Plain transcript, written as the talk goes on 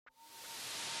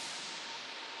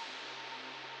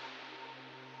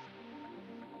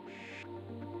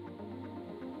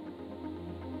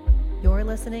You're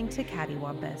listening to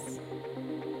Cattywampus.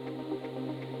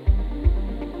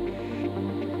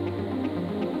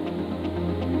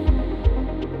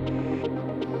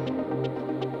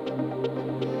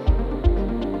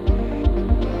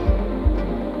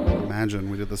 Imagine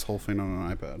we did this whole thing on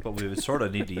an iPad. But we would sort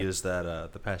of need to use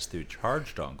that the pass-through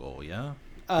charge dongle, yeah?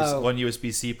 It's Oh. one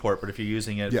USB-C port, but if you're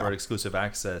using it Yeah. for exclusive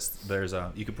access, there's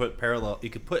you could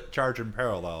put charge in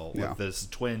parallel with this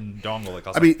twin dongle that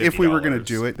costs I mean, like if we were going to $50.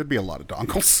 do it, there'd be a lot of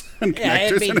dongles and Yeah,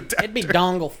 connectors and adapters. it'd be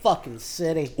dongle fucking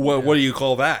city. What do you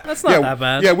call that? That's not that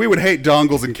bad. Yeah, we would hate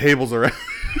dongles and cables around.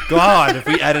 God, if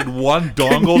we added one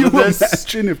Can dongle you to this,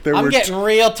 imagine if there I'm were getting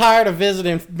real tired of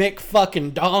visiting Mick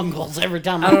fucking dongles every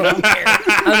time I come here.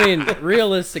 I mean,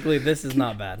 realistically, this is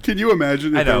not bad. Can you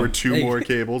imagine I if there know. were two Hey. more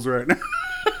cables right now?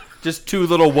 just two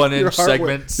little 1-inch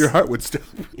segments. Your heart would stop.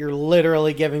 You're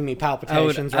literally giving me I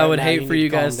palpitations. would right now. hate for need you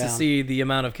to calm guys to down. see the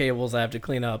amount of cables I have to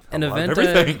clean up. An love event,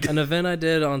 everything. an event I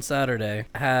did on Saturday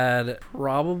had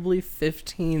probably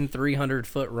 15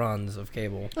 300-foot runs of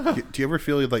cable. Do you ever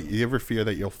feel like fear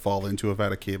that you'll fall into a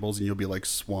vat of cables and you'll be like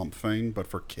Swamp Thing, but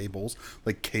for cables,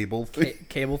 like cable thing?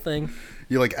 Cable thing.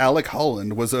 You're like Alec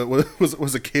Holland was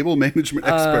a cable management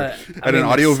expert I at mean, an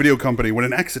audio video company when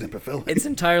an accident befell him. It's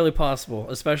entirely possible,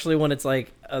 especially when it's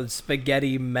like a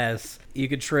spaghetti mess. You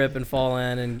could trip and fall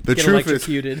in and get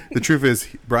electrocuted. The truth is,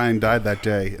 Brian died that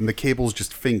day, and the cables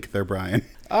just think they're Brian.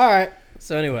 All right.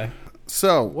 So anyway,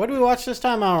 So What did we watch this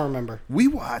time? I don't remember. we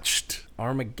watched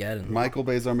Armageddon. Michael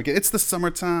Bay's Armageddon. It's the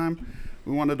summertime.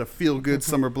 We wanted a feel-good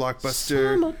summer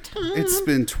blockbuster. Summertime. It's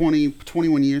been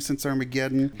 21 years since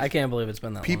Armageddon. I can't believe it's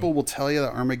been that People long. will tell you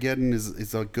that Armageddon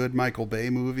is a good Michael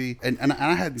Bay movie. And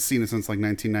I hadn't seen it since like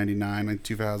 1999 and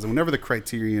 2000. Whenever the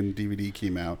Criterion DVD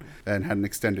came out and had an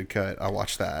extended cut, I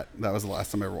watched that. That was the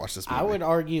last time I ever watched this movie. I would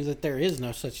argue that there is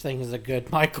no such thing as a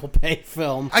good Michael Bay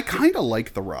film. I kind of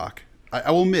like The Rock. I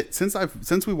will admit,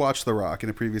 since we watched The Rock in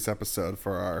a previous episode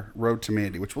for our Road to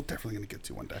Mandy, which we're definitely going to get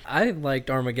to one day. I liked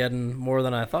Armageddon more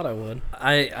than I thought I would.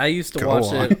 I used to Go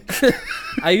watch on. it.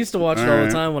 I used to watch it all Alright.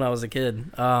 the time when I was a kid.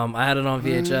 I had it on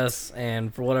VHS,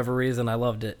 and for whatever reason, I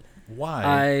loved it. Why?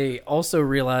 I also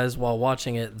realized while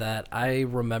watching it that I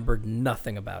remembered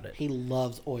nothing about it. He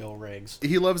loves oil rigs.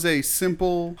 He loves a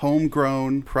simple,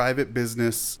 homegrown, private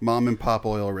business, mom and pop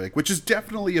oil rig, which is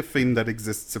definitely a thing that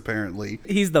exists apparently.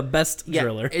 He's the best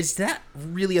driller. Is that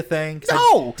really a thing? 'Cause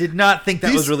No! I did not think that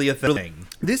These- was really a thing.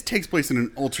 This takes place in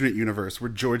an alternate universe where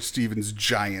George Stevens'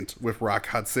 Giant with Rock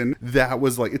Hudson. That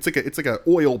was like it's like a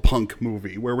oil punk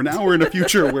movie where we're in a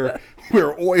future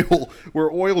where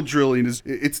oil drilling is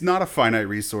it's not a finite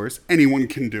resource. Anyone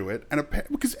can do it, and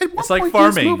because at one It's like point in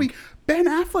this farming. movie, Ben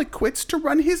Affleck quits to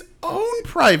run his own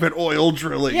private oil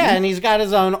drilling. Yeah, and he's got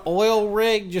his own oil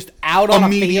rig just out on a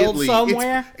field Immediately.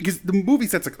 somewhere. Because the movie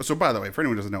sets so by the way, for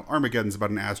anyone who doesn't know, Armageddon's about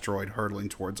an asteroid hurtling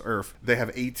towards Earth. They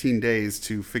have 18 days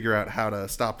to figure out how to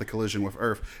stop the collision with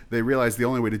Earth. They realize the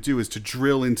only way to do is to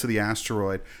drill into the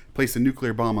asteroid, place a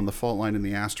nuclear bomb on the fault line in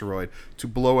the asteroid to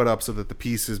blow it up so that the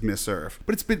pieces miss Earth.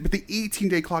 But the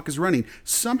 18-day clock is running.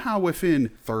 Somehow within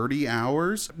 30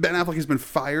 hours, Ben Affleck has been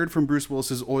fired from Bruce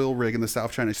Willis's oil rig in the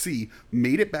South China Sea,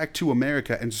 made it back to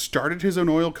America, and started his own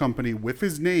oil company with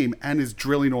his name and is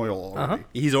drilling oil already.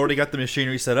 He's already got the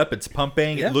machinery set up. It's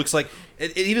pumping. Yeah. It looks like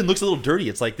it even looks a little dirty.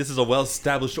 It's like this is a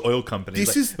well-established oil company. This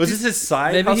Like, is- was this- this his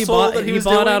side Maybe he hustle bought that he was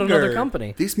bought out doing, another or-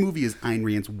 company. This movie is Ayn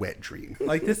Rand's wet dream.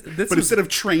 Like this But was, instead of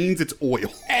trains, it's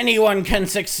oil. Anyone can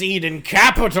succeed in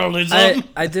capitalism.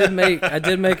 I did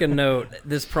make a note.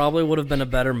 This probably would have been a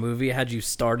better movie had you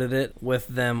started it with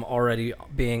them already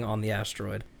being on the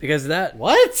asteroid, because that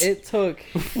What? it took.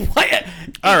 What?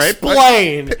 All right,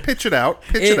 Explain. Pitch it out.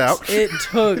 Pitch it out. It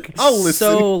took. I'll listen.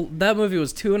 So that movie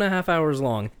was 2.5 hours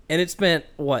long, and it spent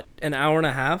what, an hour and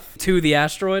a half to the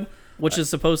asteroid, which is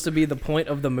supposed to be the point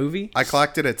of the movie. I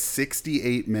clocked it at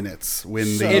 68 minutes when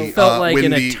So- the It felt like when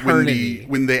an the, eternity.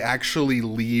 when they actually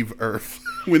leave Earth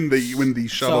when the So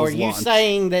shuttles are you launch.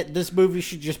 saying that this movie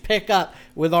should just pick up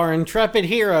with our intrepid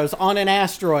heroes on an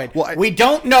asteroid? Well, we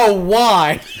don't know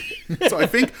why. So I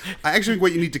actually think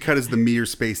what you need to cut is the Mir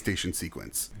space station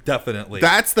sequence. definitely.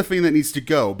 That's the thing that needs to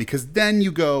go, because then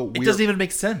you go. it doesn't even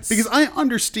make sense. Because I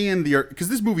understand because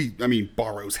this movie, I mean,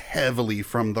 borrows heavily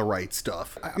from the right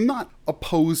stuff. I'm not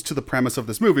opposed to the premise of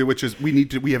this movie, which is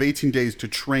we have 18 days to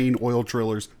train oil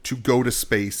drillers to go to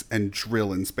space and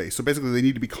drill in space. So basically, they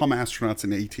need to become astronauts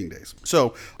in 18 days.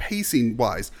 So pacing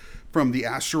wise, from the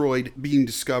asteroid being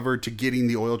discovered to getting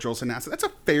the oil drills to NASA, that's a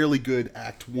fairly good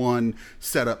Act 1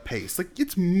 setup pace. Like,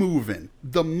 it's moving.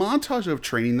 The montage of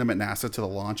training them at NASA to the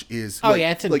launch is... Oh, like,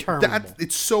 yeah, it's like interminable.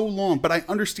 it's so long, but I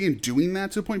understand doing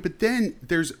that to a point. But then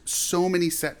there's so many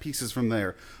set pieces from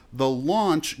there The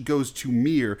launch goes to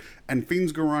Mir, and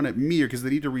things go on at Mir because they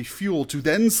need to refuel to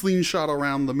then slingshot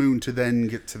around the moon to then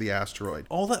get to the asteroid.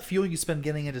 All that fuel you spend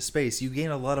getting into space, you gain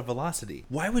a lot of velocity.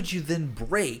 Why would you then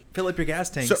brake, fill up your gas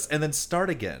tanks, and then start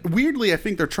again? Weirdly, I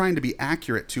think they're trying to be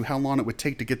accurate to how long it would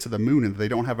take to get to the moon, and they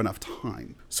don't have enough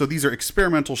time. So these are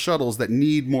experimental shuttles that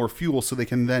need more fuel so they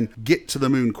can then get to the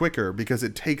moon quicker, because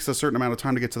it takes a certain amount of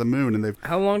time to get to the moon, and they've...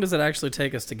 How long does it actually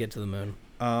take us to get to the moon?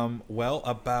 Well,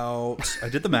 about... I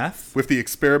did the math. With the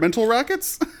experimental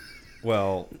rockets?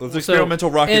 Well, those experimental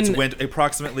So, rockets in- went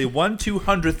approximately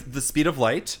 1/200th the speed of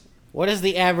light. What is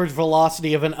the average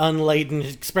velocity of an unladen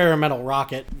experimental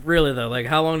rocket? Really though, like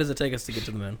how long does it take us to get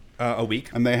to the moon? A week.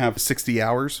 And they have 60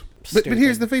 hours. But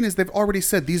here's the thing is they've already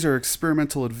said these are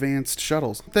experimental advanced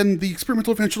shuttles. Then the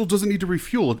experimental advanced shuttle doesn't need to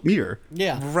refuel at Mir.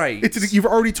 Yeah. Right. You've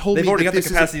already told They've me already that got the this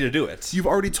is capacity to do it. You've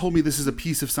already told me this is a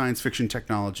piece of science fiction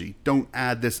technology. Don't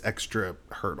add this extra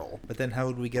hurdle. But then how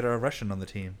would we get our Russian on the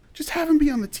team? Just have him be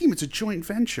on the team. It's a joint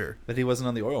venture. But he wasn't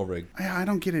on the oil rig. I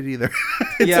don't get it either.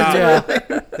 Yeah.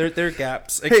 There are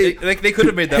gaps. Hey, they could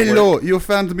have made that Hello, work. you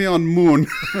found me on moon.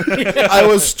 I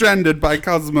was stranded by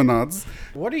cosmonauts.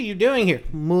 What are you doing here?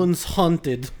 Moon's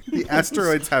haunted. The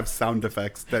asteroids have sound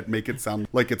effects that make it sound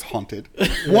like it's haunted.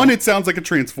 One, it sounds like a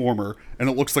transformer, and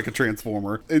it looks like a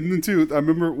transformer. And then two, I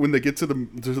remember when they get to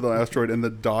the asteroid and the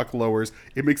dock lowers,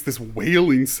 it makes this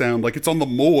wailing sound like it's on the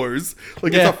moors,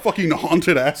 like it's a fucking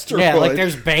haunted asteroid. Yeah, like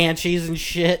there's banshees and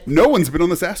shit. No one's been on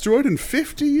this asteroid in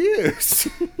 50 years.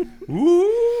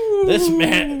 Ooh.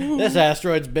 This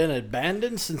asteroid's been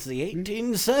abandoned since the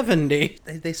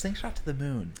 1870s. They slingshot to the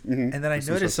moon, and then I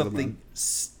slingshot noticed to the something moon.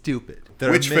 stupid.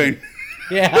 Which thing?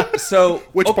 Yeah. So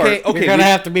Which okay, part? okay, You're gonna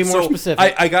have to be more specific.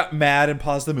 I got mad and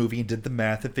paused the movie and did the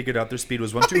math and figured out their speed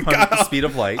was 1/200th the speed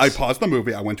of light. I paused the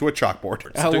movie. I went to a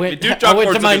chalkboard. I went do to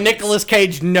chalkboards my and- Nicolas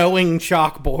Cage knowing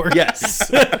chalkboard. Yes.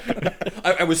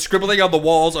 I was scribbling on the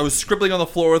walls. I was scribbling on the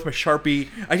floor with my Sharpie.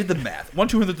 I did the math.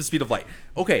 1/200th the speed of light.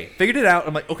 Okay, figured it out.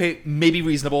 I'm like, okay, maybe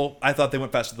reasonable. I thought they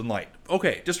went faster than light.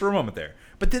 Okay, just for a moment there.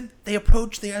 But then they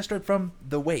approached the asteroid from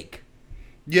the wake.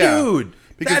 Yeah. Dude,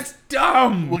 that's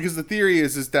dumb. Well, because the theory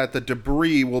is that the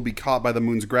debris will be caught by the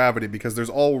moon's gravity because there's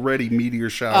already meteor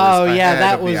showers. Oh yeah, ahead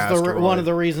that of was the asteroid. one of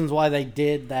the reasons why they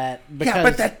did that.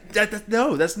 Because Yeah, but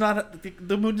no, that's not.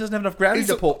 The moon doesn't have enough gravity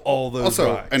to pull all those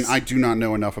Also, rocks. and I do not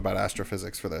know enough about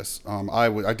astrophysics for this. I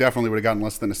definitely would have gotten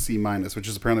less than a C-, which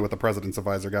is apparently what the president's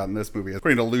advisor got in this movie.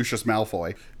 According to Lucius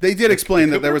Malfoy, they did explain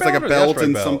that there was like a Kuiper belt belt or the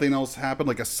and asteroid belt? something else happened,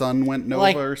 like a sun went nova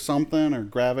Like- or something, or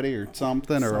gravity or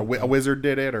something, or a wizard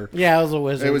did it, or yeah, it was a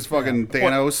wizard. it was fucking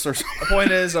Thanos or something. the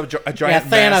point is, a Yeah, giant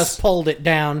Thanos mass. pulled it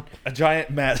down. A giant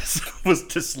mass was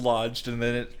dislodged, and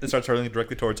then it starts hurtling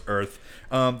directly towards Earth.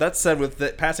 That said, with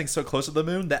it passing so close to the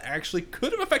moon, that actually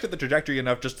could have affected the trajectory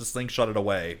enough just to slingshot it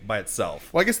away by itself.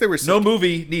 Well, I guess they were No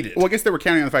movie needed. Well, I guess they were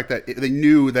counting on the fact that they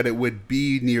knew that it would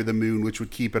be near the moon, which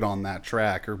would keep it on that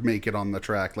track or make it on the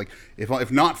track. Like,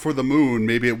 if not for the moon,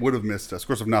 maybe it would have missed us. Of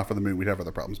course, if not for the moon, we'd have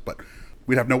other problems, but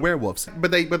we'd have no werewolves.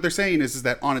 But they're saying is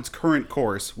that on its current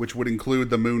course, which would include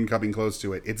the moon coming close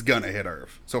to it, it's gonna hit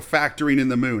Earth. So factoring in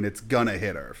the moon, it's gonna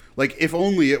hit Earth. Like, if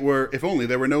only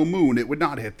there were no moon, it would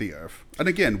not hit the Earth. And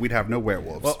again, we'd have no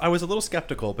werewolves. Well, I was a little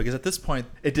skeptical because at this point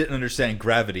it didn't understand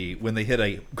gravity when they hit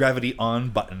a gravity on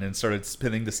button and started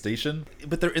spinning the station.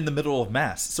 But they're in the middle of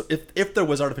mass, so if there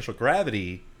was artificial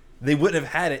gravity, they wouldn't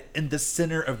have had it in the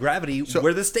center of gravity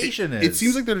where the station is. It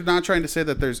seems like they're not trying to say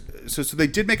that there's... So they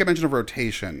did make a mention of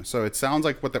rotation. So it sounds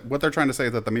like what they're trying to say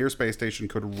is that the Mir space station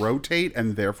could rotate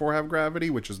and therefore have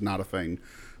gravity, which is not a thing.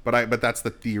 But that's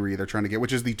the theory they're trying to get,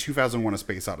 which is the 2001: A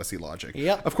Space Odyssey logic.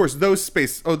 Yep. Of course, those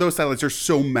satellites are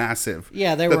so massive.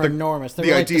 Yeah, they were enormous. They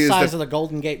were like the size of the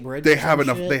Golden Gate Bridge. They have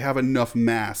enough. They have enough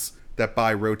mass that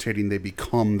by rotating they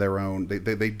become their own.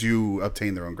 They do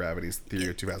obtain their own gravities. Theory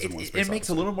of 2001: Space It makes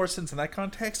a Odyssey. little more sense in that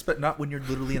context, but not when you're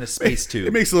literally in a space tube.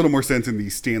 It makes a little more sense in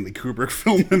the Stanley Kubrick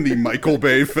film than the Michael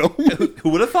Bay film. Who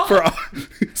would have thought?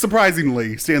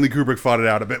 Surprisingly, Stanley Kubrick fought it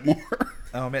out a bit more.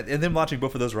 Oh man! And then watching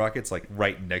both of those rockets like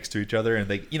right next to each other, and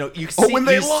they, you when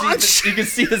they launch! you can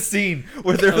see the scene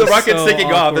where the was rocket's so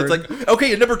taking off. It's awkward. like,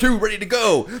 okay, number 2 ready to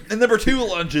go, and number 2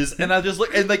 launches, and I just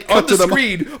look and like on Cut the to them.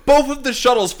 screen, both of the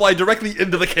shuttles fly directly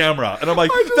into the camera, and I'm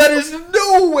like, that is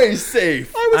no way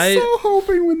safe. I was I- so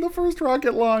hoping when the first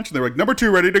rocket launched, they were like, number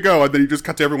 2 ready to go, and then you just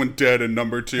cut to everyone dead in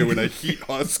number 2 in a heat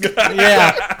husk.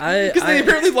 Yeah. Because they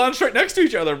apparently launched right next to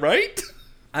each other, right?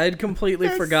 I had completely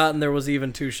forgotten there was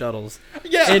even 2 shuttles.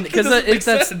 Yeah, because it doesn't make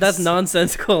sense. that's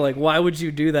nonsensical. Like, why would you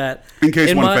do that? In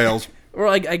case one fails. Or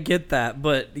I get that,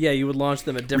 but yeah, you would launch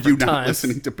them at Were different you not times.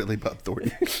 listening to Billy Bob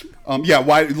Thornton? Yeah,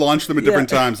 why launch them at different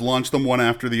Yeah. times? Launch them one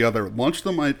after the other. Launch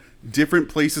them at different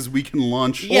places we can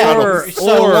launch. Yeah, shuttles.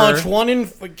 so or- launch one in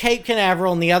Cape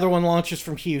Canaveral and the other one launches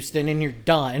from Houston, and you're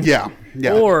done. Yeah,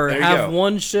 yeah. Or There you have go.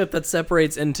 one ship that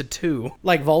separates into two.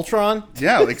 Like Voltron,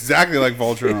 yeah, exactly like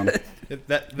Voltron.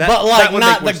 but that like would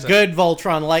not make the more good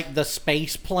Voltron, like the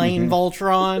space plane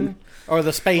Voltron or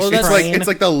the space Well, It's train.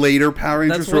 like the later Power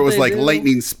Rangers That's where it what was they like do.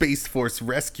 Lightning Space Force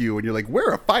Rescue, and you're like,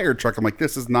 we're a fire truck. I'm like,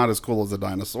 this is not as cool as a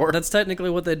dinosaur. That's technically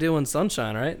what they do in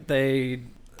Sunshine, right? They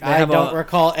I have don't a,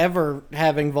 recall ever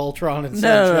having Voltron in no,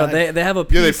 Sunshine. they have a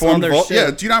yeah, they piece on formed their Volt. ship.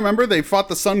 Yeah, do you not remember they fought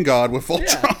the Sun God with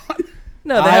Voltron?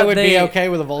 No, I would be okay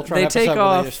with a Voltron they episode take where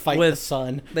off they just fight with the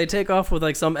sun. They take off with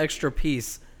like some extra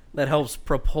piece that helps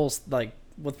propulse, like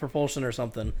with propulsion or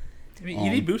something. I mean,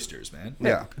 you need boosters, man.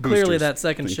 Yeah, Clearly, boosters. that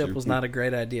second Thank ship you. was not a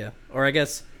great idea. Or I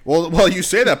guess Well, you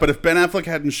say that, but if Ben Affleck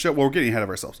hadn't shown, well, we're getting ahead of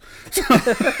ourselves.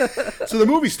 So the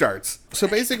movie starts. So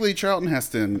basically, Charlton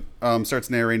Heston starts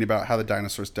narrating about how the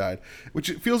dinosaurs died, which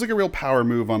it feels like a real power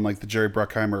move on like the Jerry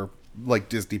Bruckheimer like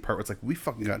Disney part. Where it's like we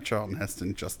fucking got Charlton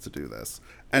Heston just to do this,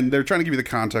 and they're trying to give you the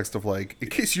context of like, in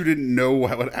case you didn't know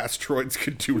what asteroids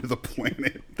could do to the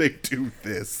planet, they do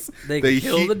this. They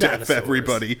kill heat the death dinosaurs.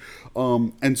 everybody.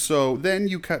 And so then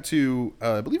you cut to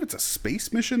I believe it's a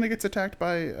space mission that gets attacked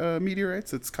by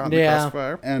meteorites. It's caught in the Yeah.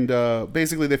 crossfire, and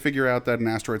basically they figure out that an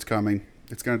asteroid's coming.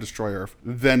 It's going to destroy Earth.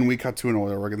 Then we cut to an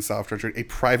oil rig in the South Trenchard, a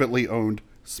privately owned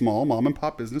small mom and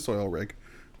pop business oil rig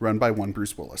run by one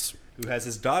Bruce Willis. Who has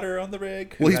his daughter on the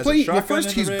rig? Who Well, he's has a playing. Well, shotgun first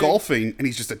in the he's rig? golfing and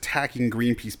he's just attacking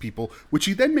Greenpeace people, which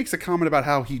he then makes a comment about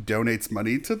how he donates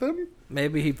money to them.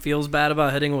 maybe he feels bad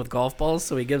about hitting with golf balls,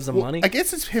 so he gives them money. I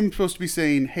guess it's him supposed to be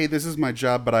saying, "Hey, this is my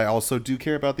job, but I also do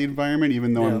care about the environment,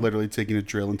 even though Yeah. I'm literally taking a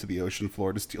drill into the ocean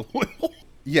floor to steal oil."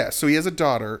 Yeah, so he has a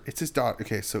daughter. It's his daughter.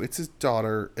 Okay, so it's his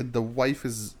daughter, and the wife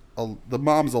is the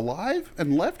mom's alive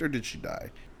and left, or did she die?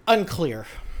 Unclear.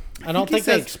 I don't he think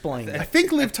they says- explain I it.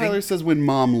 think Liv Tyler says when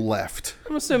mom left.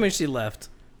 I'm assuming she left.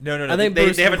 No. I think they,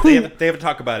 Bruce- they haven't. who- They haven't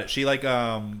talked about it. She like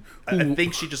I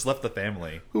think she just left the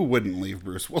family. Who wouldn't leave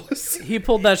Bruce Willis? He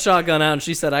pulled that shotgun out, and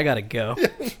she said, "I gotta go."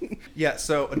 Yeah.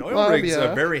 So an oil Well, rig's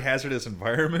yeah. a very hazardous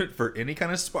environment for any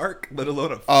kind of spark, let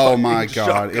alone a. Oh fucking my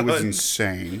god, it was shotgun.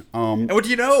 insane. And what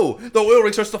do you know? The oil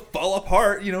rig starts to fall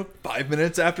apart. 5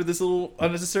 minutes after this little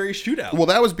unnecessary shootout. Well,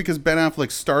 that was because Ben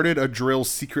Affleck started a drill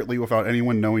secretly without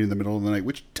anyone knowing in the middle of the night,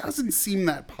 which doesn't seem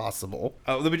that possible.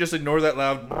 Let me just ignore that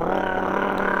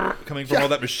loud coming from all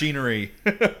that machinery.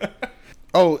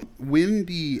 Oh, when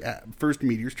the first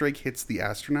meteor strike hits the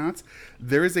astronauts,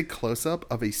 there is a close-up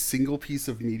of a single piece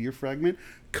of meteor fragment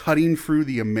cutting through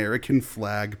the American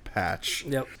flag patch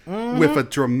Yep. with a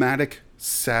dramatic,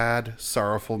 sad,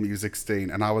 sorrowful music stain.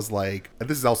 And I was like, and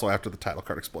this is also after the title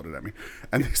card exploded at me.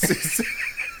 And this is...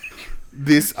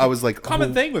 I was like,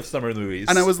 Common oh. thing with summer movies.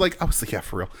 And I was like, yeah,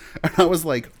 for real. And I was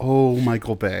like, oh,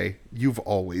 Michael Bay, you've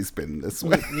always been this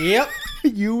way. Yep.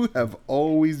 You have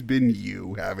always been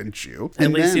you, haven't you?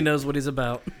 At least he knows what he's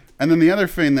about. And then the other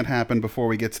thing that happened before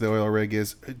we get to the oil rig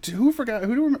is who forgot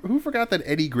that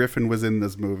Eddie Griffin was in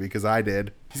this movie? Because I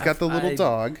did. He's got the little I-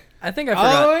 dog. I think I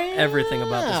forgot Oh, yeah. everything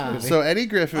about this movie. So Eddie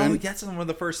Griffin. Oh, that's in one of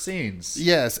the first scenes.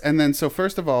 Yes, and then so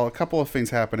first of all, a couple of things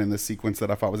happen in this sequence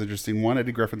that I thought was interesting. One,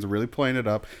 Eddie Griffin's really playing it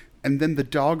up, and then the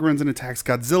dog runs and attacks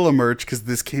Godzilla merch because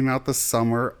this came out the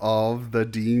summer of the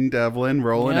Dean Devlin,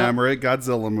 Roland Yep. Emmerich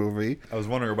Godzilla movie. I was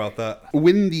wondering about that.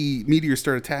 When the meteors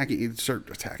start attacking. The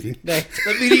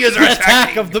The meteors are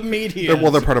attack of the meteor.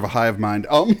 They're part of a hive mind.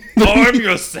 Arm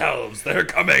yourselves. They're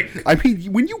coming. I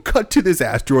mean, when you cut to this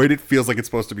asteroid, it feels like it's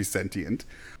supposed to be sentient.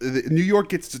 New York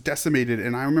gets decimated,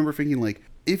 and I remember thinking, like,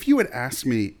 if you had asked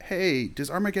me, hey, does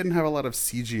Armageddon have a lot of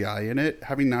CGI in it,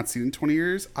 having not seen it in 20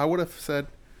 years, I would have said,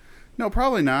 no,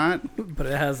 probably not. But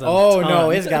it has a Oh ton. no,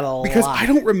 it's got a Because lot. I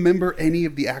don't remember any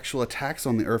of the actual attacks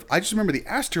on the Earth. I just remember the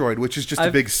asteroid, which is just a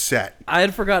I've- big set. I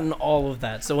had forgotten all of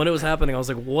that. So when it was happening, I was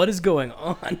like, "What is going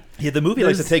on?" Yeah, the movie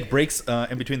likes to take breaks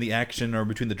in between the action or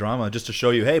between the drama just to show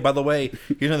you, hey, by the way,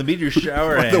 here's another meteor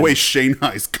shower. By the and way,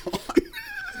 Shanghai's gone.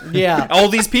 Yeah. all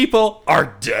these people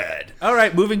are dead. All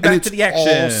right, moving And back it's to the action.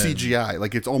 all CGI.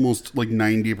 Like, it's almost like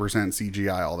 90%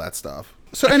 CGI, all that stuff.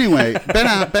 So anyway, Ben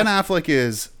Affleck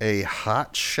is a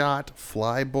hotshot,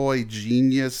 flyboy,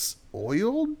 genius,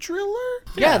 oil driller?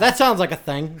 Yeah, that sounds like a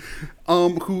thing.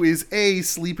 Who is A,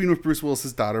 sleeping with Bruce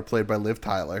Willis's daughter, played by Liv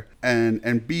Tyler,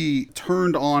 and B,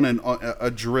 turned on a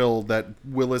drill that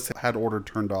Willis had ordered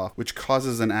turned off, which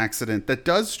causes an accident that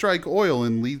does strike oil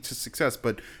and lead to success,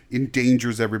 but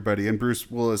endangers everybody. And Bruce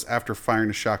Willis, after firing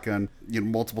a shotgun,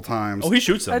 multiple times. Oh, he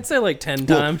shoots him. I'd say like 10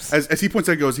 Well, times. as he points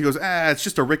out, he goes, it's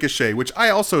just a ricochet, which I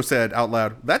also said out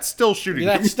loud, that's still shooting him.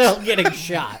 That's still getting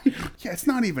shot. Yeah, it's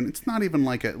not even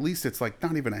like, at least it's like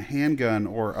not even a handgun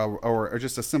or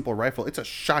just a simple rifle. It's a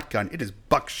shotgun. It is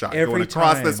buckshot going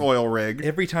across this oil rig.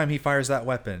 Every time he fires that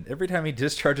weapon, every time he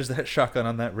discharges that shotgun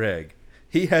on that rig,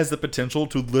 he has the potential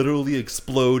to literally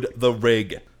explode the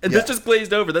rig. And Yeah. this just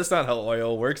glazed over. That's not how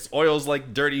oil works. Oil's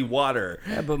like dirty water.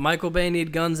 Yeah, but Michael Bay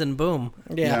need guns and boom.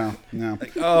 Yeah. No.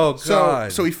 Oh,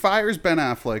 God. So he fires Ben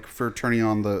Affleck for turning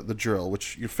on the drill,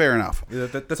 which fair enough. Yeah,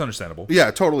 that's understandable.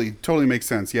 Yeah, totally makes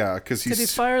sense. Yeah, because Did he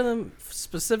fire them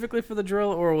specifically for the drill,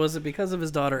 or was it because of his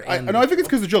daughter? I And think it's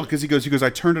because of the drill. Because he goes, I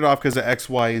turned it off because of X,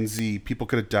 Y, and Z. People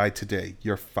could have died today.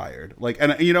 You're fired.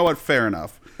 And you know what? Fair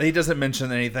enough. And he doesn't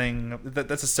mention anything.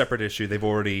 That's a separate issue. They've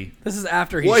already. this is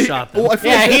after he Well, shot them. I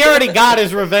feel Yeah, like he already got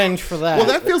his revenge for that. Well,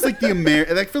 that feels like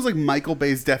that feels like Michael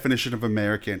Bay's definition of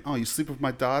American. Oh, you sleep with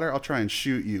my daughter? I'll try and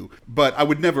shoot you. But I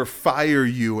would never fire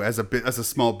you as a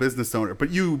small business owner. But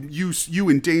you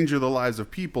endanger the lives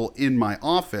of people in my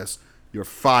office. You're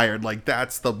fired. Like,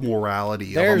 that's the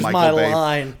morality There's of a my Michael Bay.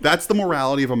 line. That's the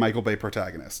morality of a Michael Bay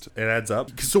protagonist. It adds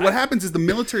up. So what happens is the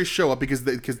military show up because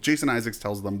Jason Isaacs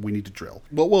tells them we need to drill.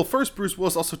 Well, first Bruce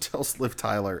Willis also tells Liv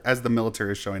Tyler as the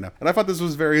military is showing up, and I thought this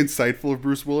was very insightful of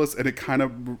Bruce Willis, and it kind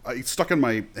of stuck in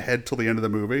my head till the end of the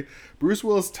movie. Bruce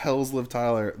Willis tells Liv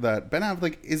Tyler that Ben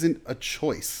Affleck isn't a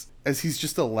choice, as he's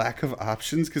just a lack of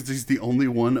options because he's the only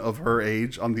one of her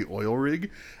age on the oil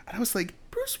rig. And I was like,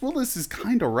 Bruce Willis is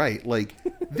kind of right. Like,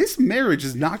 this marriage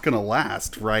is not going to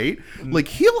last, right? Like,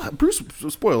 Bruce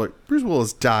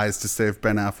Willis dies to save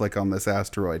Ben Affleck on this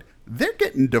asteroid. They're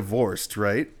getting divorced,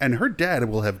 right? And her dad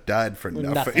will have died for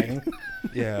nothing.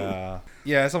 Yeah.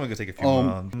 Yeah, it's only going to take a few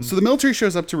months. So the military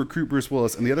shows up to recruit Bruce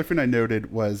Willis, and the other thing I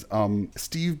noted was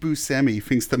Steve Buscemi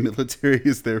thinks the military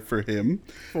is there for him.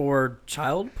 For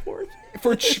child porn?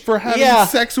 For having Yeah.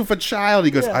 sex with a child.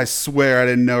 He goes, I swear I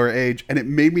didn't know her age. And it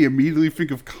made me immediately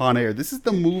think of Con Air. This is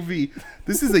the movie.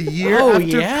 This is a year Oh, after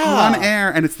yeah. Con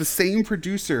Air, and it's the same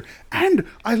producer. And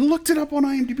I looked it up on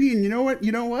IMDb, and you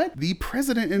know what? The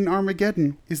president in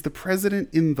Armageddon is the president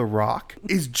in The Rock.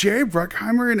 Is Jerry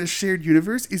Bruckheimer in a shared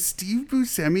universe? Is Steve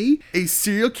Buscemi a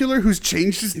serial killer who's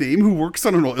changed his name, who works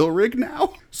on an oil rig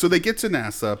now? So they get to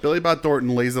NASA. Billy Bob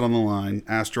Thornton lays it on the line.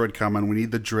 Asteroid coming. We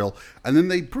need the drill. And then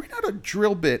they bring out a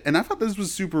drill bit, and I thought this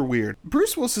was super weird.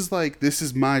 Bruce Willis is like, this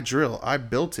is my drill. I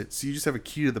built it. So you just have a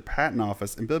key to the patent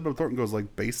office. And Billy Bob Thornton goes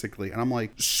like, basically. And I'm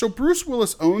like, so Bruce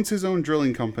Willis owns his own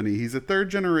drilling company. He's a third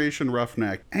generation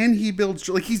roughneck. And he builds,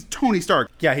 like, he's Tony Stark.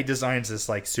 Yeah, he designs this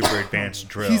like super advanced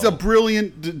drill. He's a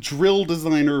brilliant drill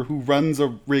designer who runs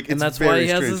a rig. And It's that's very why he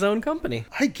has strange. his own company.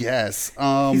 I guess.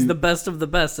 He's the best of the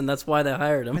best, and that's why they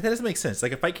hired him. That doesn't make sense.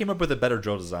 Like if I came up with a better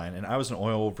drill design and I was an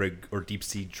oil rig or deep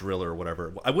sea driller or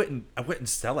whatever, I wouldn't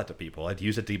sell it to people. I'd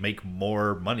use it to make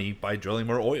more money by drilling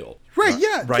more oil. Right,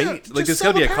 yeah. Right? yeah, Like just there's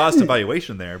sell gotta be a the cost patent.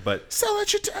 evaluation there, but Sell that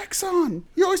shit to Exxon.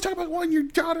 You always talk about wanting your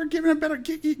daughter giving a better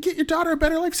get your daughter a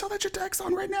better life. Sell that shit to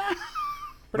Exxon right now.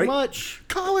 Pretty right. much.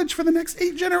 College for the next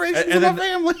 8 generations and of then a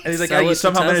family. and he's like, Sell oh, it you to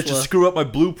somehow managed to Tesla. screw up my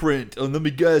blueprint. And let me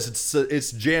guess,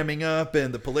 it's jamming up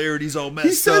and the polarity's all messed up.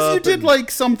 He says you did and- like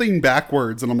something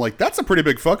backwards, and I'm like, that's a pretty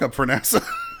big fuck up for NASA.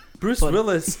 Bruce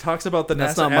Willis talks about the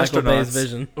That's NASA not Michael Bay's astronauts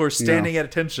vision. or standing at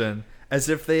attention as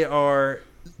if they are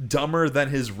dumber than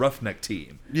his roughneck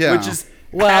team. Yeah. Which is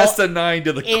Well, asinine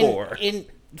to the core. In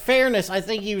fairness, I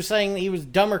think he was saying he was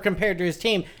dumber compared to his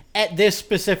team at this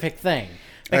specific thing.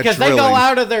 At Because they go drilling.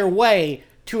 out of their way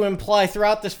to imply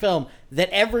throughout this film that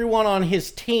everyone on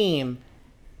his team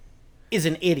is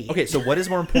an idiot. Okay, so what is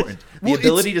more important? The Well,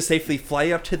 ability to safely fly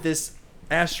up to this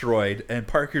asteroid and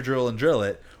park your drill and drill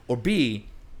it, or B,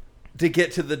 to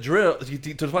get to the drill, to fly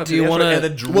to Do you the asteroid wanna- and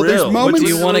then drill. Well, there's Which moments- Do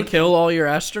you is- want to kill all your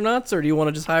astronauts, or do you want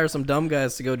to just hire some dumb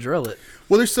guys to go drill it?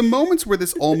 Well, there's some moments where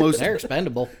this almost They're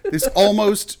expendable.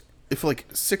 if like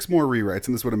 6 more rewrites,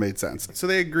 and this would have made sense. So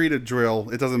they agree to drill.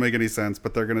 It doesn't make any sense,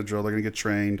 but they're gonna drill. They're gonna get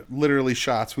trained. Literally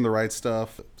shots from the right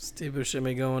stuff. Steve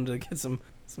Buscemi going to get some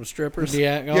Some strippers.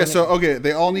 Yeah, so okay,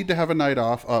 they all need to have a night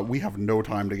off. We have no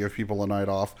time to give people a night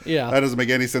off. Yeah. That doesn't make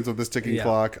any sense with this ticking Yeah.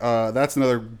 clock. That's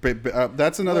another.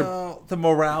 That's another. Well, the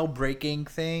morale breaking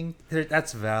thing,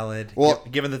 that's valid. Well-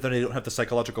 given that they don't have the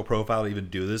psychological profile to even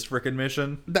do this frickin'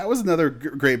 mission. That was another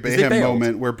great they Bayhem failed.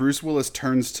 moment where Bruce Willis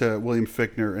turns to William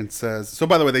Fichtner and says, so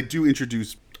by the way, they do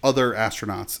introduce other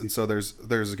astronauts. And so there's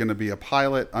going to be a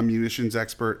pilot, a munitions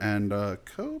expert, and a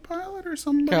co-pilot or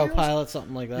something. Co-pilot,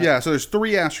 something like that. Yeah, so there's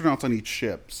 3 astronauts on each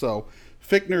ship. So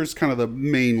Fichtner's kind of the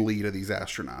main lead of these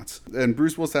astronauts. And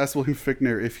Bruce Willis asks William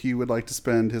Fichtner if he would like to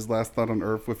spend his last night on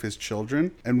Earth with his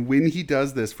children. And when he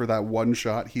does this for that one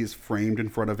shot, he is framed in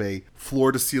front of a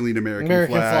floor-to-ceiling American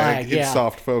flag in yeah.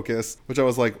 soft focus, which I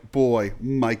was like, boy,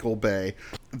 Michael Bay.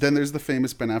 Then there's the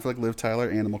famous Ben Affleck, Liv Tyler,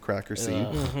 animal cracker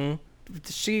scene.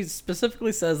 She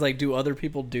specifically says, like, do other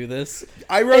people do this?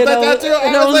 I wrote that too.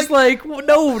 And I was like, well,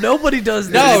 no, nobody does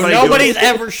this. No, Anybody nobody's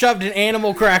ever shoved an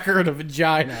animal cracker in a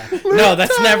vagina. No,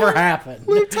 that's never happened.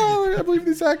 Liv Tyler, I believe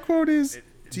the exact quote is,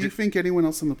 do you think anyone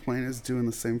else on the planet is doing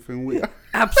the same thing we are?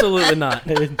 Absolutely not.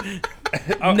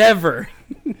 Never.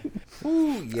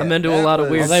 I'm into a lot of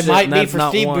weird Well, they shit, might and be that's for not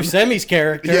Steve one. Buscemi's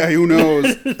character. Yeah, who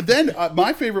knows? Then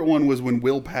my favorite one was when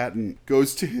Will Patton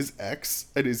goes to his ex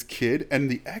and his kid, and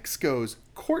the ex goes,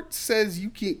 "Court says you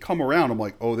can't come around." I'm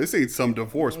like, oh, this ain't some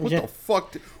divorce. What Yeah. the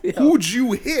fuck? Who'd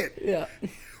you hit? Yeah.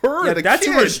 Her, Yeah, the that's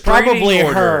kid. a restraining Probably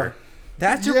order. her.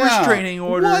 That's a Yeah. restraining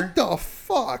order. What the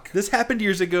fuck? This happened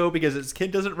years ago because his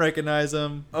kid doesn't recognize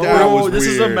him. That Oh, was this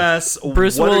is a weird. mess.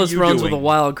 Bruce What are Willis you runs doing? with a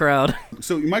wild crowd.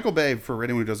 So Michael Bay, for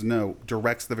anyone who doesn't know,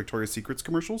 directs the Victoria's Secrets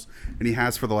commercials, and he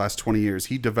has for the last 20 years.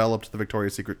 He developed the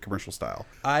Victoria's Secret commercial style.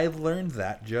 I learned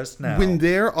that just now. When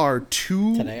there are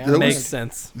two, Today I those, Makes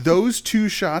sense. those 2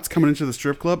 shots coming into the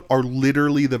strip club are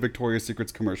literally the Victoria's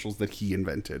Secrets commercials that he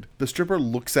invented. The stripper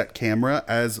looks at camera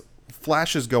as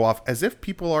flashes go off, as if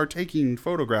people are taking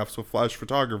photographs with flash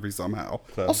photography somehow.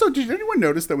 Also, did anyone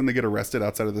notice that when they get arrested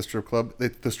outside of the strip club,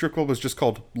 the strip club was just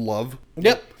called Love?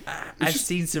 Yep. I've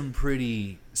seen some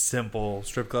pretty simple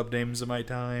strip club names in my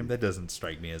time. That doesn't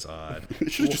strike me as odd.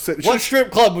 It should have just said. it What should've-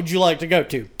 strip club would you like to go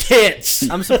to? Tits.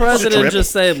 I'm surprised they didn't Strip.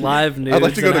 just say live nudes. I'd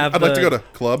like to go and to. have I'd like to the- go to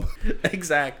club.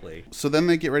 Exactly. So then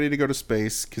they get ready to go to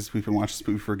space because we've been watching this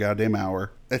movie for a goddamn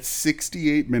hour. At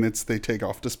 68 minutes, they take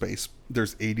off to space.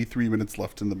 There's 83 minutes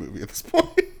left in the movie at this point.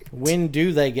 When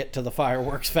do they get to the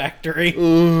fireworks factory?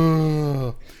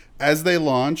 Ugh. As they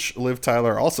launch, Liv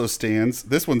Tyler also stands.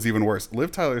 This one's even worse.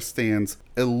 Liv Tyler stands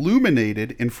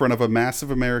illuminated in front of a massive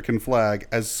American flag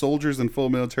as soldiers in full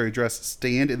military dress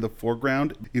stand in the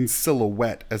foreground in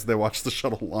silhouette as they watch the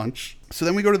shuttle launch. So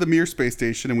then we go to the Mir space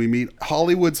station and we meet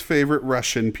Hollywood's favorite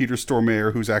Russian, Peter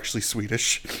Stormare, who's actually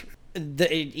Swedish.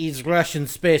 He's Russian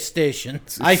space station.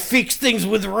 I fix things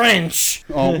with wrench.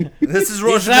 This is Is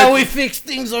Russian. how we fix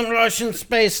things on Russian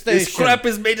space station. This crap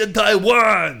is made in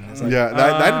Taiwan. It's like, Yeah,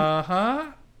 that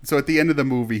uh-huh. So at the end of the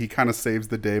movie, he kind of saves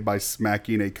the day by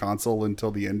smacking a console until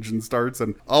the engine starts.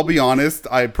 And I'll be honest,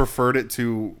 I preferred it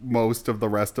to most of the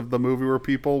rest of the movie where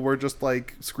people were just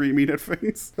like screaming at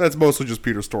things. That's mostly just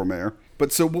Peter Stormare.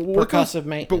 But so what Percussive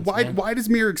maintenance, But man. why does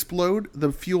Mir explode?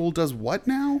 The fuel does what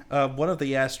now? One of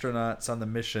the astronauts on the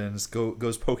missions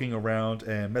goes poking around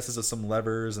and messes with some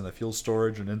levers and the fuel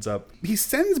storage and ends up. He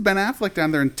sends Ben Affleck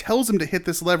down there and tells him to hit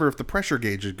this lever if the pressure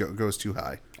gauge goes too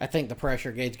high. I think the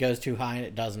pressure gauge goes too high and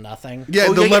it does nothing. Yeah,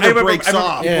 Oh, the I lever remember- breaks I remember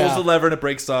off. He Yeah. pulls the lever and it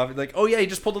breaks off. He's like, oh yeah, he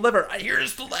just pulled the lever.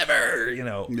 Here's the lever. You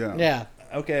know. Yeah. Yeah.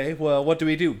 Okay, well, what do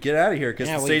we do? Get out of here because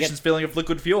Yeah, the we station's filling with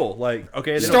liquid fuel. Like,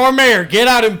 okay, they don't- Stormare, get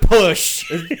out and push.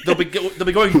 they'll be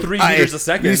going 3 meters a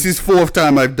second. This is 4th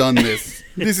time I've done this.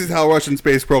 This is how Russian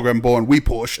space program born. We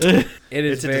pushed. It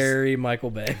It's is a very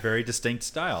Michael Bay. very distinct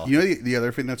style. You know, the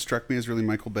other thing that struck me as really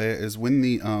Michael Bay is when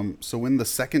when the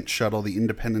second shuttle, the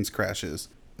Independence, crashes,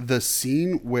 the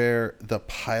scene where the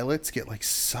pilots get like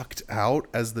sucked out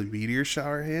as the meteor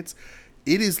shower hits.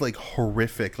 It is like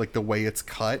horrific, like the way it's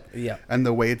cut Yeah. and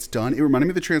the way it's done. It reminded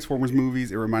me of the Transformers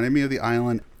movies. It reminded me of The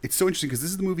Island. It's so interesting because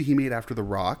this is the movie he made after The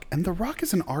Rock. And The Rock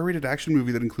is an R-rated action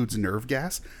movie that includes nerve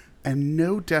gas. And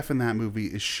no death in that movie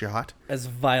is shot As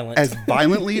violent. as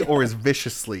violently or as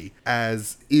viciously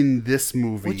as in this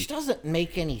movie. Which doesn't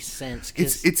make any sense.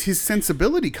 'cause It's his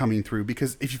sensibility coming through,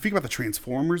 because if you think about the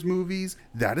Transformers movies,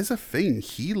 that is a thing.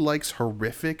 He likes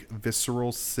horrific,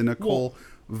 visceral, cynical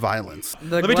violence.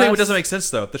 Let me tell you what doesn't make sense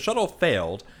though. The shuttle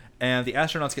failed, and the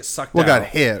astronauts get sucked Well, out. got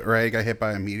hit, right? Got hit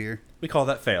by a meteor. We call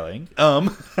that failing.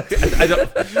 I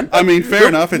don't. I mean, fair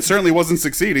enough. It certainly wasn't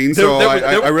succeeding, so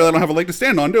I really don't have a leg to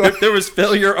stand on, do I? There was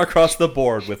failure across the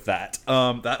board with that.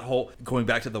 That whole going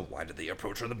back to the why did they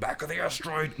approach on the back of the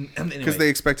asteroid? Because they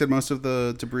expected most of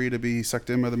the debris to be sucked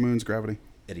in by the moon's gravity.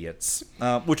 idiots.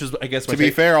 Which is, I guess, To be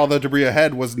fair, all the debris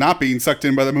ahead was not being sucked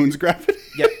in by the moon's gravity.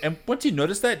 Yeah, and once you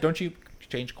notice that, don't you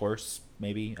change course?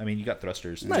 Maybe. I mean, you got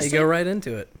thrusters. No, you go right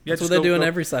into it. Yeah, That's what just they do in go-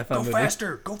 every sci-fi go movie.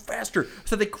 Go faster.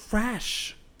 So they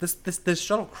crash. This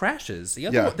shuttle crashes. The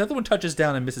Yeah. other one touches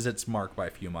down and misses its mark by a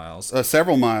few miles.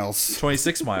 Several miles.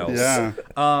 26 miles. Yeah.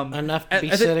 Enough to be and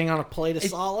then- sitting on a plate of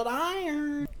solid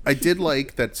iron. I did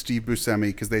like that Steve Buscemi,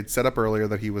 because they'd set up earlier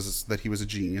that he was a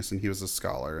genius and he was a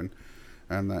scholar,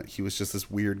 and that he was just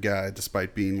this weird guy,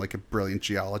 despite being like a brilliant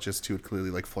geologist who had clearly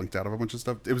like flunked out of a bunch of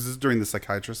stuff. It was during the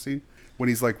psychiatrist scene when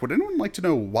he's like, "Would anyone like to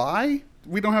know why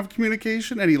we don't have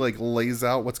communication?" And he like lays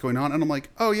out what's going on, and I'm like,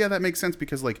 "Oh yeah, that makes sense,"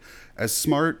 because like as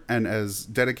smart and as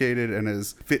dedicated and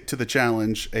as fit to the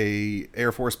challenge a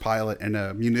Air Force pilot and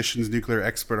a munitions nuclear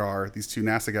expert are, these two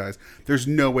NASA guys, there's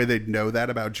no way they'd know that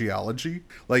about geology.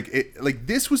 Like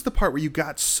this was the part where you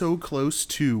got so close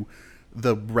to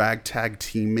the ragtag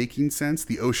team making sense,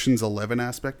 the Ocean's 11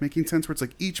 aspect making sense, where it's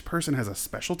like each person has a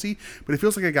specialty, but it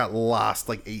feels like I got lost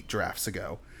like 8 drafts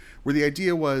ago, where the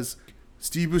idea was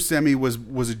Steve Buscemi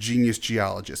was a genius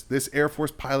geologist. This Air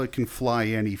Force pilot can fly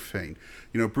anything.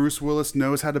 You know, Bruce Willis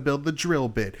knows how to build the drill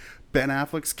bit. Ben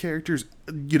Affleck's character's,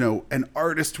 you know, an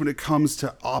artist when it comes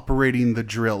to operating the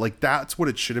drill. Like, that's what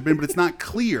it should have been, but it's not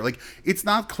clear. Like, it's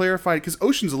not clarified, because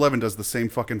Ocean's 11 does the same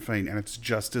fucking thing, and it's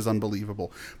just as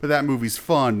unbelievable. But that movie's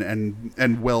fun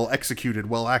and well executed,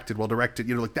 well acted, well directed.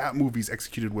 You know, like, that movie's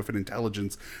executed with an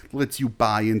intelligence that lets you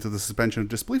buy into the suspension of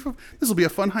disbelief of, this will be a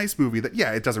fun heist movie that,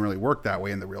 yeah, it doesn't really work that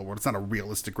way in the real world. It's not a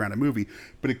realistic grounded movie,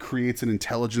 but it creates an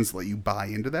intelligence that let you buy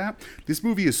into that. This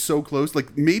movie is so close.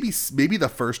 Like, maybe the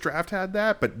first draft had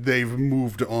that, but they've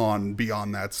moved on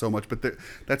beyond that so much. But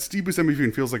that Steve Buscemi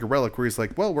even feels like a relic, where he's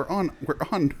like, well, we're on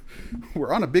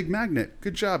a big magnet.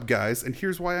 Good job, guys. And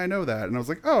here's why I know that. And I was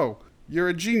like, oh, you're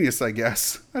a genius, I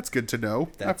guess. That's good to know.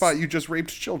 I thought you just raped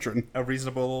children. A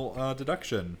reasonable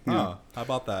deduction. Huh. How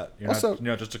about that? You're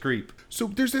not just a creep. So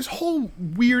there's this whole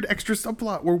weird extra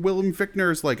subplot where Willem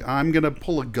Fichtner is like, I'm going to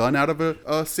pull a gun out of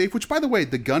a safe, which, by the way,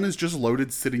 the gun is just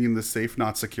loaded, sitting in the safe,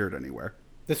 not secured anywhere.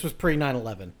 This was pre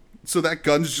 9/11. So that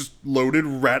gun's just loaded,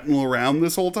 rattling around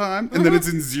this whole time, and then it's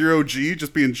in 0G,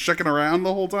 just being shucking around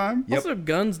the whole time. Also,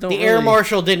 guns don't. The air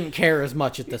marshal didn't care as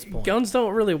much at this point. Guns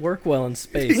don't really work well in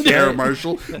space. Air right?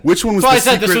 marshal. Which one was So the I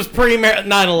said secret? this was pre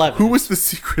 9/11. Who was the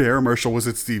secret air marshal? Was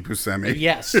it Steve Buscemi?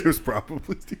 Yes. It was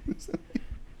probably Steve Buscemi.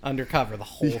 Undercover the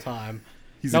whole time.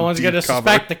 He's No in one's deep going to cover.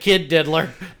 suspect the kid diddler.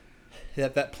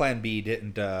 That plan B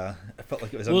didn't. I felt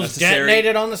like it was It was unnecessary.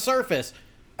 detonated on the surface.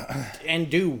 And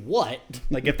do what?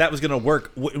 Like, if that was going to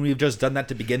work, wouldn't we have just done that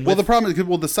to begin Well, with? the problem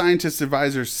is, the scientist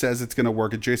advisor says it's going to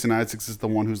work, and Jason Isaacs is the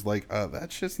one who's like,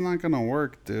 that shit's not going to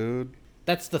work, dude.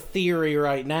 That's the theory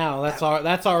right now. That's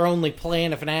our only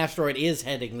plan if an asteroid is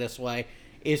heading this way,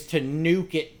 is to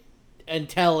nuke it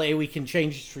until we can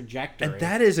change its trajectory. And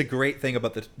that is a great thing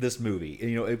about this movie. And,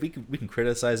 you know, if we can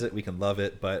criticize it, we can love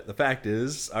it, but the fact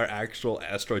is, our actual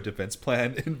asteroid defense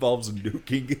plan involves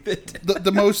nuking it.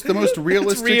 The most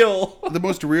realistic, It's real. The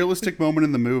most realistic moment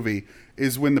in the movie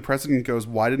is when the president goes,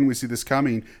 "Why didn't we see this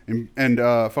coming?" And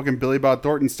fucking Billy Bob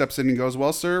Thornton steps in and goes,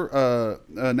 "Well, sir,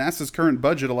 NASA's current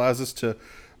budget allows us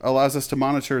to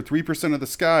monitor 3% of the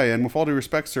sky, and with all due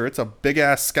respect, sir, it's a big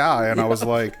ass sky." And I was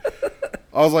like,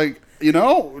 you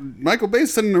know, Michael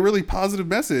Bay's sending a really positive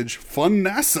message. Fun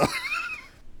NASA.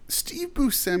 Steve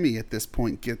Buscemi at this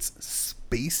point gets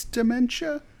space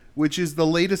dementia, which is the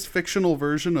latest fictional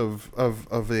version of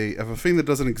a thing that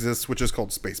doesn't exist, which is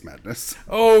called space madness.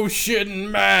 Ocean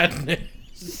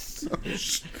madness.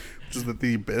 Which is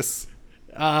the abyss.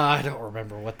 I don't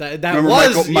remember what that Remember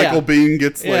was. Michael Biehn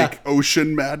gets Yeah. like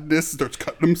ocean madness, starts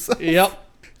cutting himself. Yep.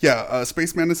 Yeah,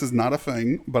 space madness is not a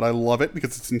thing, but I love it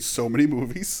because it's in so many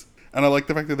movies. And I like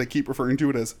the fact that they keep referring to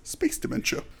it as space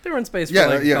dementia. They were in space for Yeah,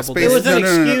 like yeah, a couple space- It days. was an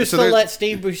No. excuse So to there's- let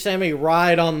Steve Buscemi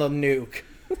ride on the nuke.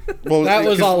 Well, That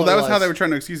was all it That was how was. they were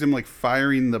trying to excuse him, like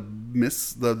firing the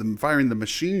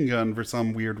machine gun for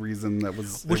some weird reason that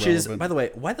was Which irrelevant. is, by the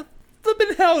way, why the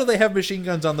flippin' hell do they have machine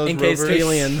guns on those In case rovers?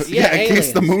 aliens. yeah, in case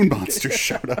aliens. the moon monsters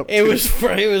showed up. It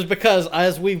was because,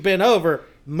 as we've been over,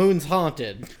 moon's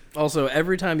haunted. Also,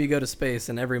 every time you go to space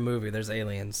in every movie, there's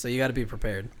aliens, so you got to be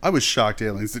prepared. I was shocked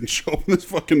aliens didn't show up in this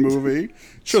fucking movie.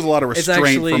 Shows a lot of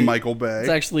restraint from Michael Bay. It's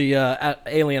actually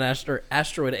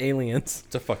asteroid aliens.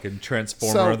 It's a fucking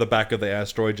transformer So- on the back of the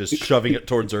asteroid, just shoving it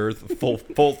towards Earth, full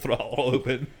throttle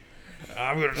open.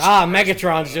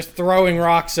 Megatron's just throwing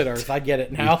rocks at Earth. I get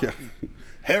it now. Yeah.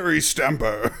 Harry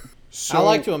Stamper. So, I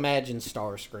like to imagine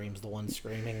Starscream's the one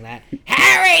screaming that.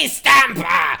 Harry Stamper!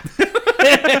 got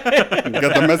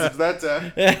the message that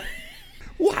time.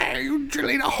 Why are you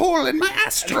drilling a hole in my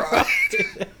asteroid?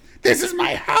 This is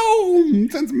my home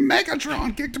since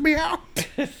Megatron kicked me out.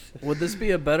 Would this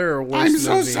be a better or worse I'm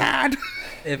so movie sad.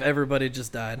 if everybody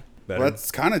just died? Better. Well,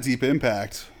 that's kind of Deep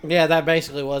Impact. Yeah, that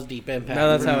basically was Deep Impact. No,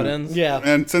 that's how it ends. Yeah.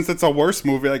 And since it's a worse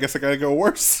movie, I guess I gotta go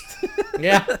worse.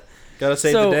 Yeah. Gotta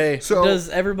save So, the day. So- does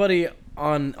everybody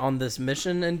on this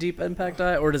mission in Deep Impact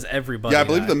die, or does everybody? Yeah, I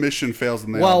believe die? the mission fails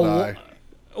and they all die.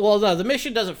 Well, no, the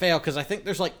mission doesn't fail because I think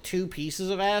there's like 2 pieces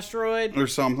of asteroid. Or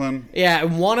something. Yeah,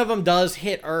 and one of them does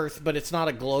hit Earth, but it's not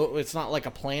it's not like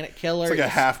a planet killer. It's like a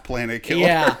half planet killer.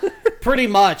 Yeah, pretty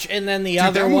much. And then the Dude,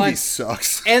 other that movie one,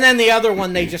 sucks. and then the other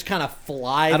one, they just kind of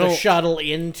fly the don't- shuttle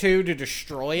into to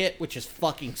destroy it, which is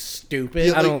fucking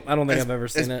stupid. I don't think as- I've ever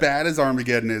seen as it. bad as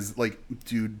Armageddon is, like,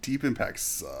 dude, Deep Impact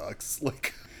sucks.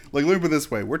 Like let me put it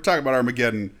this way: we're talking about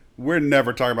Armageddon. We're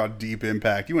never talking about Deep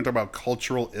Impact. You want to talk about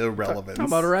cultural irrelevance? Talk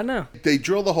about it right now. They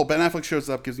drill the hole. Ben Affleck shows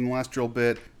up, gives him the last drill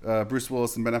bit. Bruce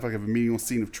Willis and Ben Affleck have a meaningful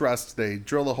scene of trust. They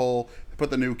drill the hole, they put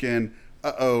the nuke in.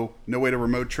 No way to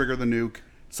remote trigger the nuke.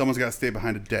 Someone's got to stay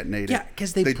behind to detonate it. Yeah,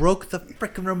 because they broke the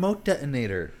frickin' remote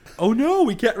detonator. Oh no,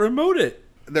 we can't remote it.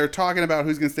 They're talking about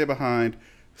who's going to stay behind.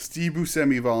 Steve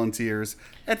Buscemi volunteers.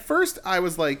 At first, I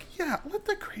was like, yeah, let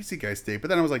that crazy guy stay. But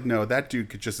then I was like, no, that dude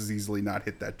could just as easily not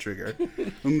hit that trigger.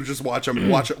 And just watch him,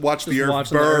 watch the watch earth the earth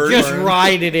burn. Just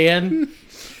ride it in.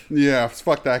 Yeah,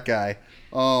 fuck that guy.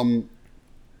 And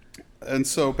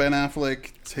so Ben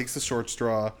Affleck takes the short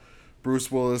straw.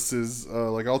 Bruce Willis is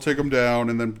like, I'll take him down.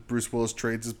 And then Bruce Willis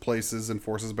trades his places and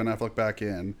forces Ben Affleck back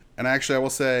in. And actually, I will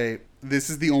say,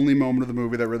 this is the only moment of the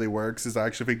movie that really works, is I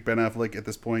actually think Ben Affleck, at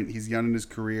this point, he's young in his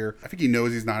career. I think he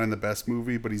knows he's not in the best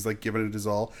movie, but he's like giving it his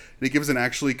all. And he gives an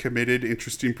actually committed,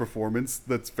 interesting performance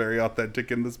that's very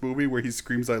authentic in this movie, where he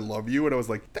screams, I love you. And I was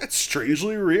like, that's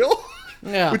strangely real.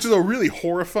 Yeah. Which is a really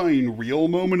horrifying real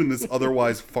moment in this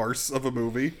otherwise farce of a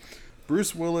movie.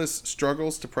 Bruce Willis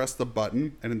struggles to press the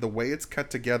button, and in the way it's cut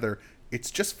together,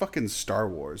 it's just fucking Star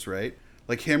Wars, right?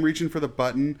 Like him reaching for the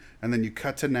button, and then you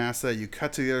cut to NASA, you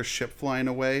cut to the other ship flying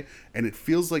away, and it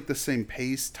feels like the same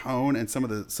pace, tone, and some of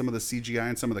the CGI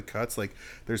and some of the cuts. Like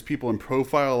there's people in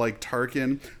profile like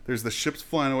Tarkin, there's the ships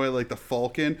flying away like the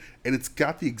Falcon, and it's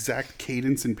got the exact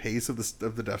cadence and pace of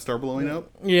the Death Star blowing up.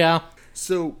 Yeah.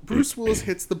 So Bruce Willis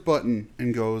hits the button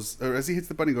and goes, or as he hits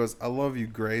the button, he goes, I love you,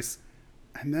 Grace.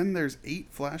 And then there's 8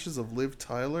 flashes of Liv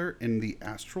Tyler in the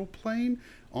astral plane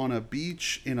on a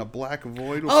beach in a black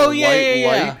void with a white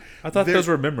light. I thought those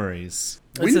were memories.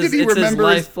 When It's did he his remember?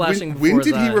 life flashing when before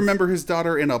did his he eyes. remember his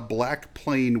daughter in a black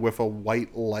plane with a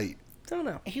white light? Don't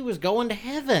know. He was going to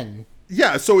heaven.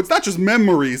 Yeah, so it's not just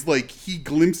memories. Like he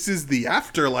glimpses the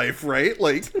afterlife, right?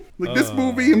 Like this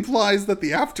movie implies that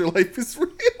the afterlife is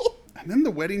real. And then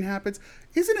the wedding happens.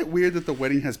 Isn't it weird that the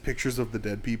wedding has pictures of the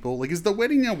dead people? Like, is the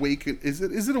wedding a wake? Is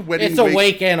it a wedding? It's a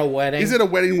wake and a wedding. Is it a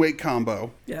wedding wake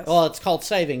combo? Yes. Well, it's called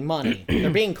saving money.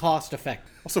 They're being cost effective.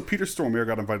 Also, Peter Stormare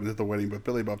got invited to the wedding, but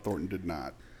Billy Bob Thornton did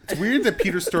not. It's weird that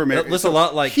Peter Stormare. That looks a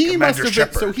lot like he must Commander have been,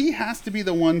 Shepard. so he has to be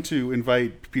the one to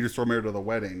invite Peter Stormare to the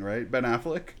wedding, right? Ben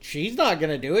Affleck. She's not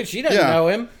going to do it. She doesn't Yeah. know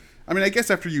him. I mean, I guess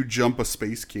after you jump a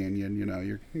space canyon, you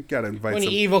gotta invite When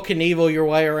some. you Evil Knievel your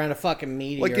way around a fucking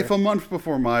meteor. Like if a month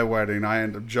before my wedding, I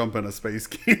end up jumping a space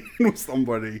canyon with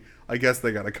somebody, I guess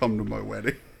they gotta come to my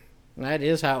wedding. That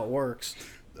is how it works.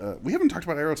 We haven't talked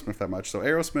about Aerosmith that much. So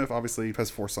Aerosmith obviously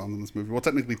has 4 songs in this movie. Well,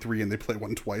 technically 3, and they play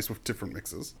one twice with different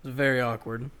mixes. It's very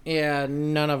awkward. Yeah,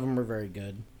 none of them are very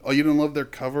good. Oh, you didn't love their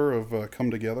cover of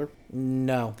 "Come Together"?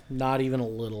 No, not even a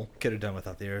little. Could have done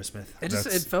without the Aerosmith.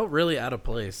 It felt really out of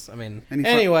place. I mean,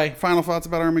 Anyway. final thoughts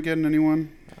about Armageddon?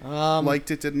 Anyone Um, liked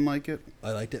it? Didn't like it?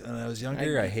 I liked it when I was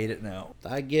younger. I hate it now.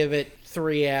 I give it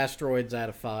 3 asteroids out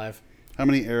of 5. How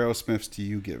many Aerosmiths do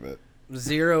you give it?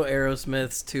 0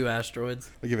 Aerosmiths, 2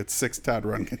 asteroids. I give it 6 Todd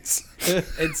Rundgrens.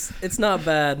 It's not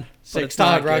bad. but 6 it's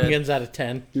not Todd good. Rundgrens out of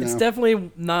 10. It's definitely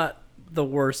not the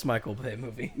worst Michael Bay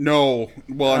movie. No,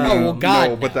 well, I mean, well, God,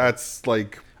 no, but no. that's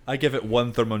like I give it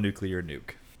 1 thermonuclear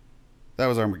nuke. that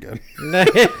was Armageddon.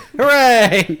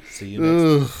 Hooray! See you next,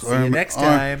 Ugh, see you next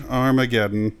time.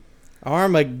 Armageddon.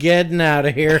 Armageddon out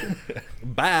of here.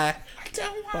 Bye.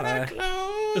 Don't wanna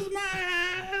close my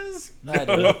eyes. No, I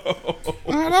don't.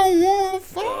 I don't wanna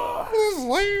fall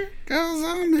asleep 'cause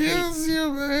I miss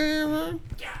you, baby.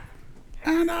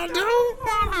 And I don't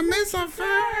wanna miss a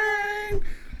thing.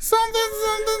 Something.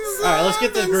 All right, let's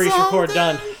get this Grease report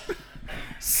done.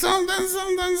 Something.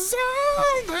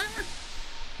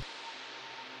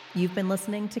 You've been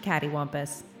listening to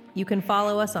Cattywampus. You can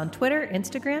follow us on Twitter,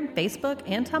 Instagram, Facebook,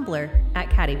 and Tumblr at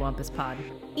CattyWampusPod.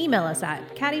 Email us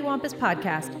at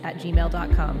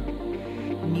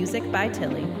cattywampuspodcast@gmail.com. Music by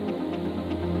Tilly.